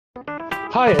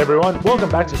Hi everyone, welcome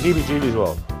back to heebie-jeebies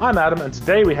world. I'm Adam, and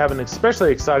today we have an especially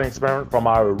exciting experiment from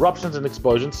our Eruptions and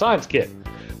Explosions science kit.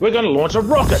 We're going to launch a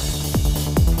rocket!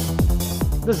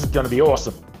 This is going to be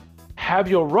awesome. Have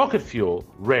your rocket fuel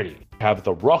ready. Have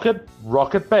the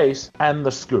rocket base, and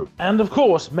the scoop. And of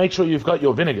course, make sure you've got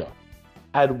your vinegar.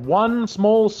 Add 1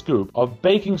 small scoop of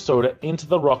baking soda into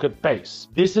the rocket base.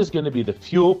 This is going to be the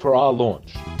fuel for our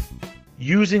launch.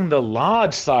 Using the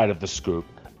large side of the scoop,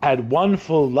 add 1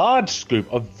 full large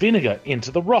scoop of vinegar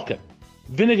into the rocket.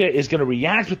 Vinegar is going to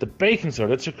react with the baking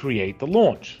soda to create the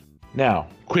launch. Now,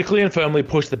 quickly and firmly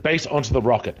push the base onto the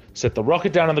rocket. Set the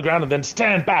rocket down on the ground and then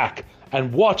stand back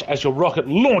and watch as your rocket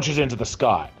launches into the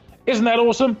sky. Isn't that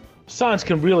awesome? Science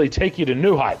can really take you to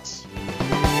new heights.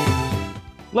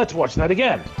 Let's watch that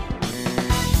again.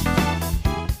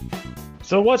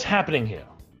 So what's happening here?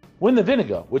 When the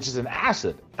vinegar, which is an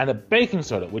acid, and a baking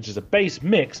soda, which is a base,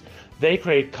 mix, they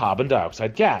create carbon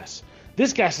dioxide gas.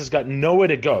 This gas has got nowhere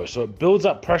to go, so it builds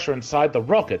up pressure inside the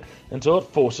rocket until it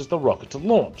forces the rocket to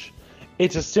launch.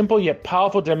 It's a simple yet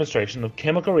powerful demonstration of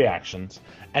chemical reactions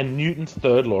and Newton's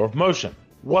third law of motion.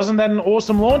 Wasn't that an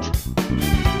awesome launch?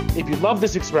 If you love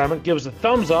this experiment, give us a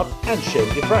thumbs up and share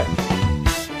with your friends.